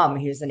Recruit My Mom,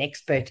 who's an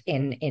expert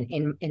in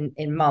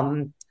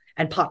mom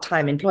and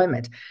part-time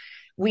employment.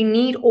 We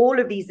need all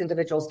of these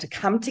individuals to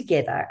come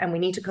together, and we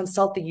need to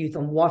consult the youth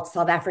on what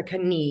South Africa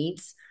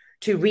needs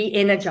to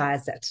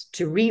re-energize it,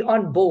 to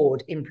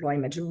re-onboard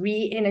employment, to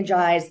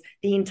re-energize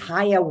the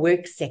entire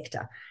work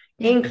sector,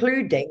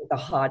 including the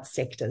hard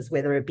sectors,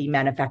 whether it be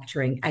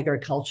manufacturing,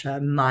 agriculture,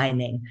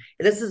 mining.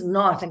 This is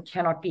not and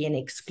cannot be an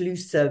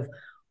exclusive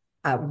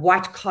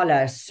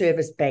white-collar,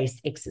 service-based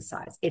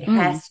exercise. It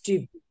has to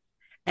be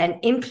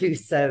an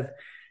inclusive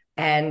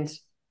and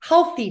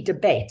healthy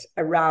debate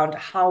around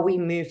how we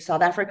move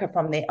South Africa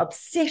from their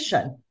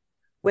obsession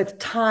with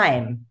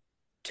time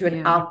to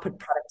an output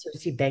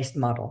productivity-based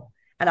model.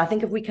 And I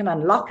think if we can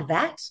unlock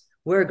that,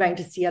 we're going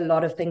to see a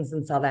lot of things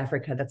in South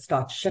Africa that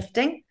start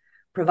shifting,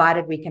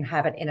 provided we can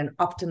have it in an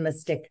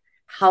optimistic,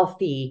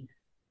 healthy,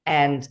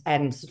 and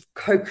sort of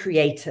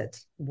co-created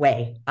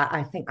way.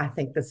 I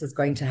think this is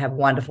going to have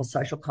wonderful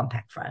social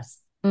compact for us.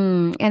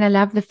 And I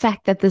love the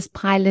fact that this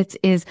pilot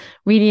is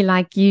really,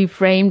 like you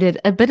framed it,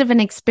 a bit of an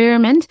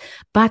experiment,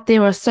 but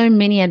there are so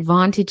many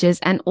advantages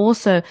and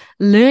also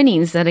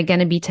learnings that are going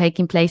to be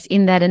taking place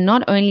in that. And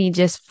not only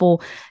just for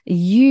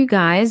you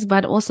guys,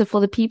 but also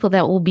for the people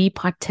that will be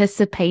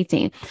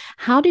participating.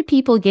 How do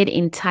people get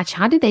in touch?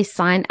 How do they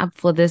sign up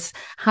for this?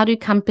 How do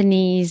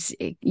companies,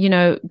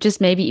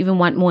 just maybe even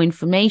want more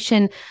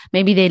information?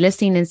 Maybe they're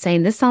listening and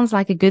saying, this sounds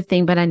like a good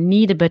thing, but I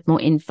need a bit more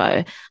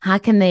info. How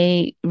can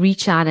they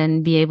reach out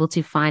and be able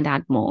to find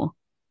out more?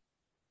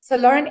 So,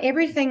 Lauren,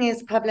 everything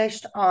is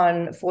published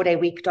on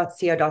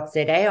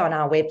 4dayweek.co.za on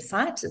our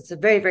website. It's a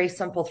very, very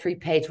simple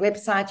 3-page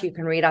website. You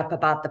can read up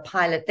about the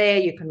pilot there.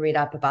 You can read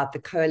up about the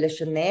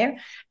coalition there.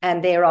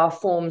 And there are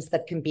forms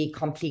that can be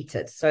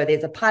completed. So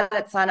there's a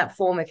pilot sign-up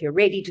form. If you're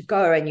ready to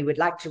go and you would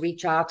like to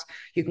reach out,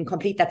 you can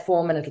complete that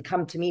form and it'll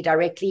come to me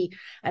directly.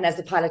 And as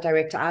the pilot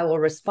director, I will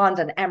respond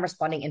and am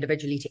responding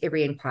individually to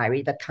every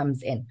inquiry that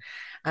comes in.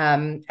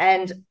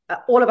 And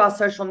all of our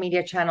social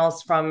media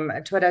channels, from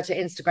Twitter to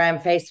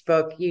Instagram,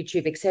 Facebook,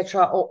 YouTube,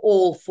 etc., are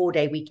all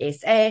 4-Day Week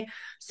SA.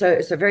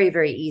 So very,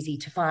 very easy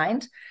to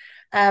find.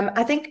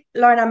 I think,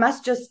 Lauren, I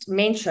must just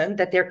mention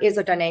that there is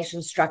a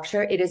donation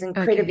structure. It is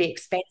incredibly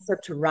expensive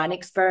to run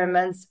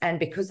experiments. And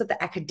because of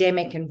the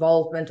academic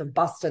involvement of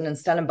Boston and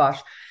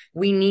Stellenbosch,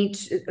 we need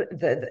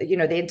the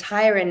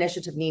entire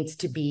initiative needs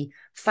to be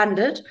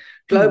funded.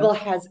 Global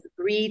has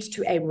agreed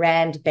to a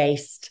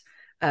rand-based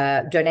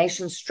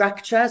donation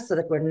structure so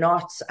that we're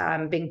not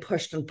being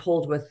pushed and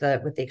pulled with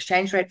the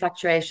exchange rate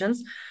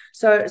fluctuations.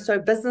 So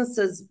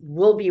businesses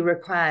will be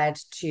required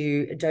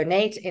to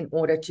donate in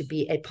order to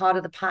be a part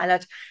of the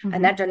pilot.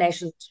 And that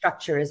donation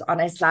structure is on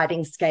a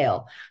sliding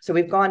scale. So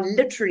we've gone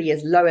literally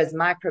as low as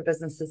micro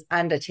businesses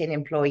under 10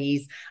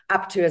 employees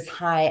up to as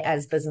high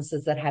as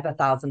businesses that have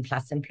 1,000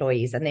 plus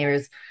employees. And there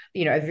is,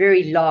 a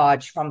very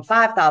large, from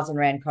 5,000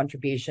 Rand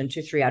contribution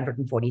to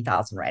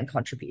 340,000 Rand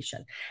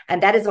contribution.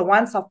 And that is a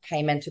once-off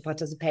payment to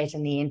participate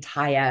in the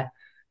entire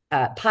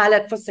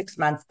pilot for 6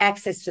 months,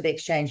 access to the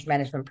exchange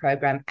management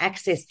program,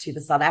 access to the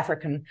South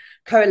African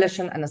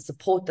coalition, and the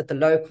support that the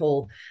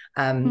local,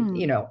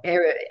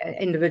 area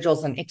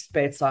individuals and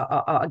experts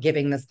are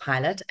giving this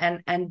pilot,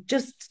 and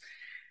just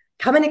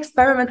come and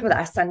experiment with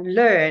us and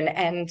learn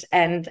and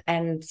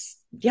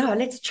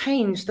let's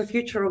change the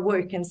future of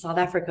work in South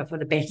Africa for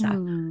the better.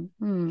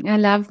 I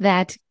love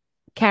that.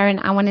 Karen,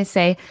 I want to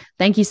say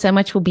thank you so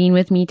much for being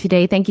with me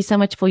today. Thank you so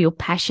much for your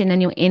passion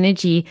and your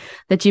energy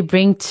that you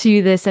bring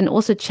to this, and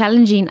also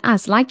challenging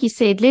us. Like you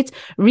said, let's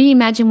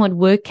reimagine what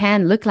work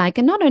can look like,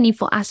 and not only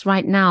for us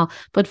right now,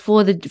 but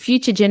for the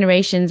future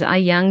generations, our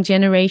young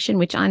generation,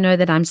 which I know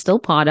that I'm still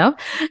part of.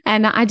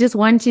 And I just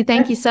want to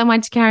thank you so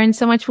much, Karen,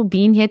 so much for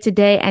being here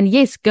today. And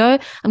yes, I'm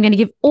going to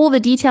give all the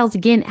details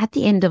again at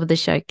the end of the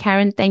show.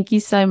 Karen, thank you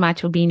so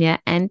much for being here,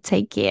 and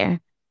take care.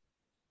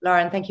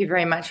 Lauren, thank you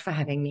very much for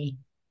having me.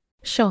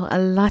 Sure, a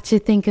lot to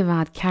think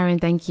about. Karen,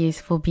 thank you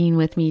for being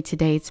with me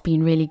today. It's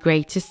been really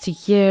great just to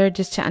hear,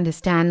 just to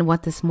understand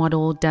what this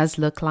model does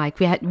look like.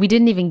 We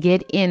didn't even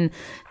get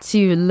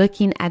into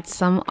looking at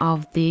some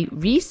of the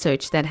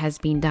research that has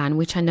been done,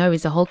 which I know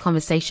is a whole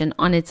conversation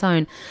on its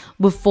own.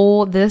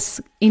 Before this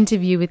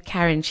interview with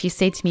Karen, she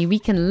said to me, we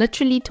can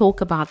literally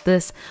talk about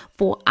this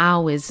for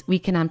hours. We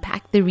can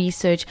unpack the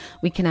research,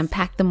 we can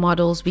unpack the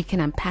models, we can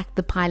unpack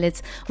the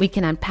pilots, we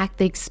can unpack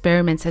the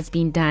experiments that's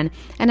been done.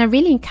 And I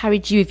really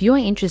encourage you, if you're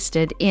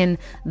interested in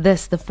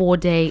this, the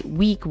 4-day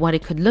week, what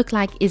it could look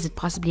like, is it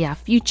possibly our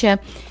future?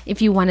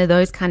 If you're one of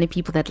those kind of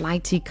people that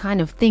like to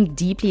kind of think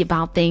deeply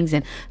about things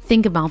and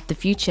think about the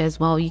future as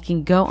well, you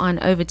can go on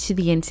over to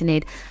the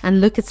internet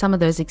and look at some of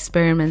those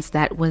experiments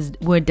that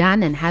were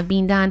done and have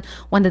been done.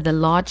 One of the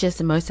largest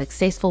and most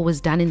successful was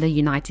done in the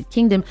United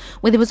Kingdom,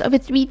 where there was over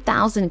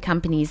 3,000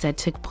 companies that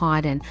took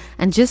part and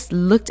just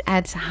looked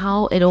at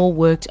how it all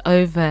worked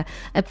over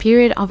a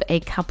period of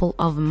a couple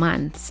of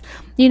months.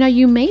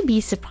 You may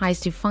be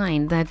surprised to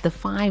find that the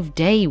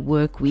 5-day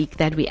work week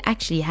that we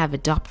actually have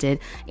adopted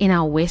in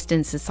our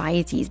Western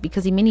societies,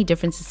 because in many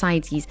different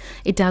societies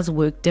it does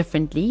work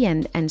differently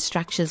and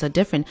structures are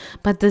different,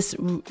 but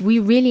we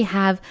really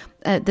have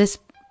this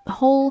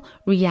whole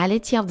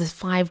reality of this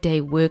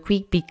 5-day work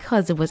week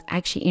because it was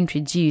actually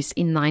introduced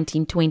in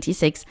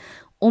 1926,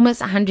 almost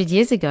 100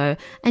 years ago.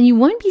 And you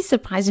won't be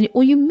surprised,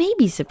 or you may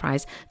be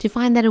surprised to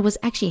find that it was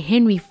actually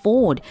Henry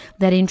Ford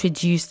that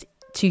introduced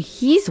to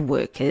his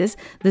workers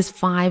this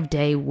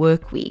 5-day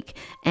work week.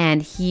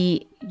 And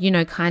he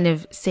kind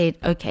of said,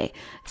 okay,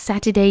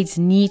 Saturdays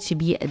need to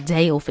be a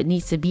day off. It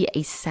needs to be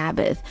a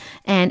Sabbath.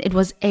 And it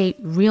was a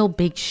real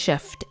big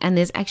shift. And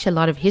there's actually a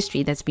lot of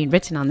history that's been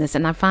written on this.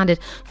 And I found it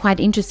quite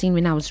interesting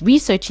when I was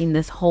researching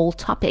this whole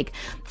topic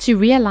to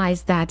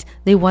realize that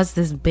there was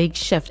this big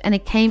shift. And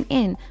it came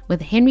in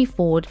with Henry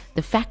Ford,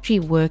 the factory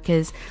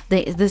workers,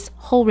 this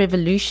whole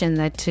revolution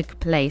that took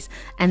place.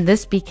 And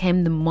this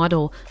became the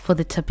model for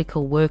the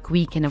typical work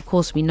week. And of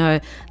course, we know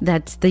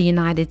that the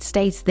United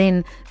States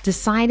then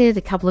decided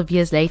a couple of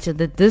years later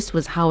that this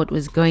was how it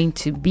was going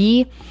to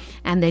be,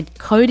 and they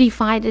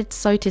codified it,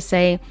 so to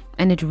say,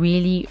 and it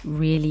really,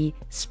 really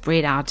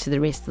spread out to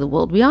the rest of the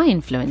world. We are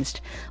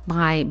influenced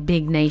by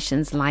big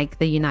nations like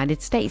the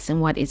United States and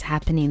what is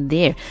happening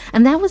there,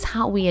 and that was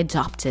how we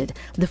adopted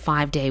the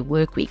 5-day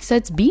work week. So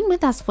it's been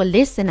with us for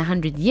less than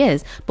 100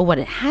 years, but what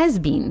it has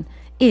been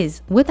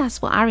is with us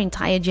for our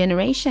entire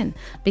generation,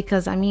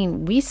 because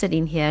we're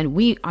sitting here and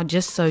we are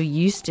just so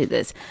used to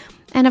this.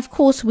 And of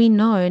course, we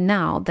know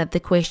now that the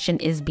question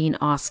is being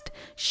asked,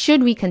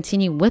 should we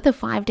continue with a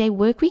 5-day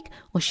work week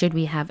or should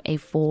we have a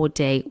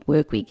 4-day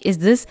work week? Is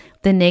this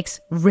the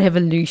next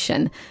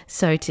revolution,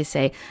 so to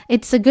say?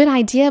 It's a good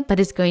idea, but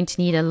it's going to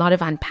need a lot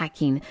of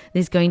unpacking.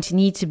 There's going to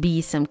need to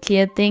be some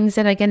clear things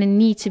that are going to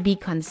need to be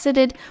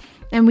considered.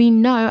 And we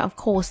know, of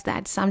course,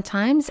 that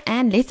sometimes,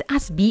 and let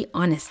us be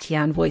honest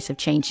here on Voice of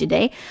Change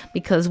today,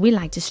 because we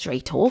like to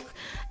straight talk.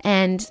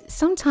 And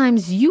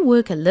sometimes you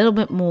work a little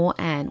bit more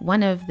and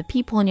one of the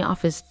people in your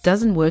office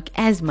doesn't work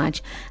as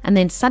much. And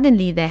then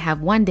suddenly they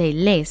have 1 day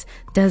less.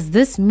 Does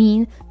this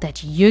mean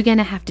that you're going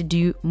to have to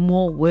do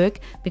more work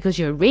because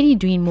you're already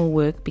doing more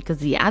work because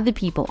the other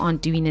people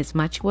aren't doing as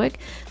much work?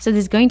 So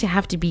there's going to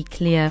have to be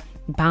clear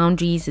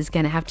boundaries. Is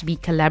going to have to be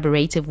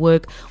collaborative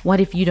work.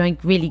 What if you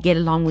don't really get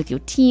along with your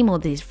team or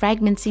there's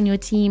fragments in your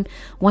team?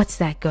 What's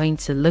that going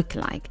to look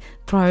like?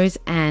 Pros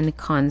and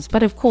cons.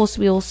 But of course,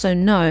 we also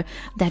know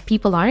that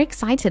people are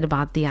excited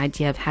about the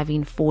idea of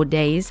having 4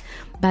 days,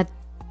 but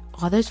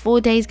are those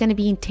 4 days going to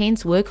be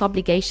intense work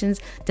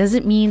obligations? Does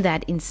it mean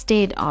that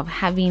instead of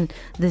having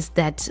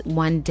that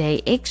 1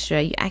 day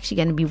extra, you're actually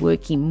going to be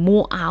working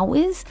more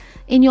hours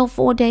in your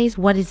 4 days?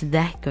 What is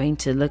that going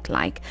to look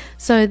like?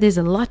 So there's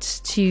a lot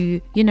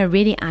to,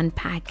 really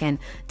unpack and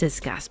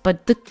discuss.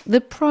 But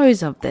the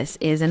pros of this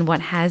is, and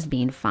what has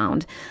been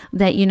found,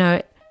 that,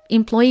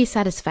 employee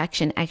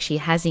satisfaction actually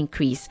has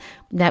increased,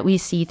 that we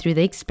see through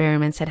the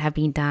experiments that have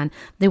been done.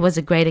 There was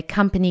a greater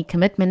company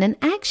commitment, and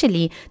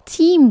actually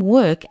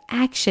teamwork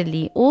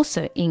actually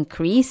also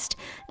increased,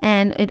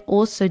 and it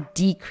also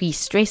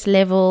decreased stress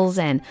levels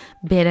and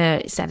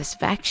better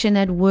satisfaction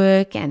at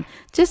work, and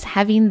just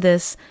having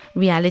this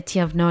reality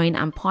of knowing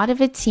I'm part of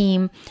a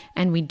team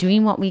and we're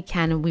doing what we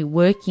can and we're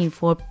working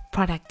for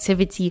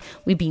productivity.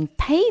 We're being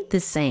paid the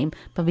same,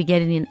 but we're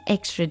getting an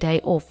extra day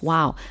off.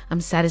 Wow,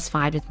 I'm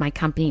satisfied with my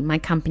company. My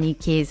company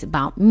cares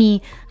about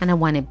me and I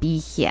want to be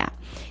here.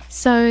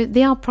 So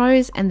there are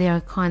pros and there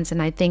are cons,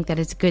 and I think that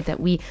it's good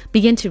that we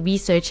begin to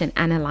research and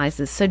analyze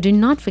this. So do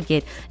not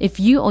forget, if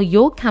you or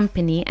your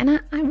company, and I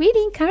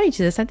really encourage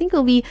this, I think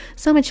it'll be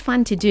so much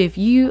fun to do. If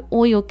you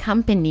or your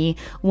company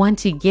want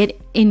to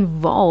get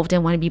involved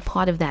and want to be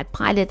part of that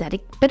pilot, that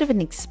bit of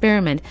an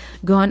experiment,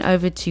 go on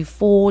over to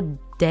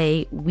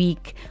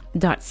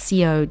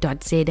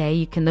 4dayweek.co.za.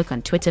 You can look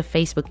on Twitter,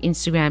 Facebook,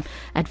 Instagram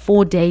at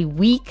 4-Day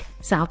Week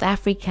South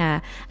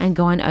Africa and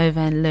go on over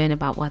and learn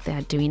about what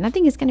they're doing. I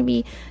think it's going to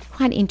be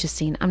quite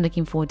interesting. I'm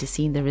looking forward to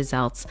seeing the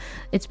results.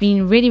 It's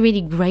been really,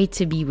 really great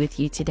to be with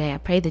you today. I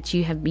pray that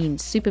you have been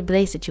super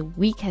blessed, that your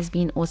week has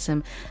been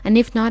awesome. And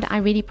if not, I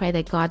really pray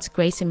that God's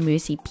grace and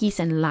mercy, peace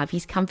and love,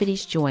 His comfort,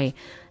 His joy,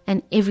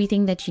 and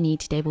everything that you need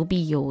today will be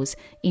yours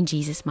in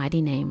Jesus'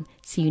 mighty name.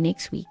 See you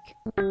next week.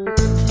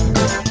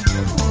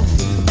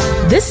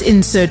 This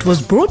insert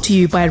was brought to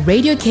you by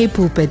Radio K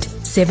Pulpit,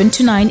 7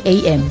 to 9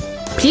 a.m.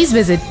 Please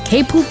visit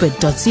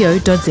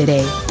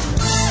kpulpit.co.za.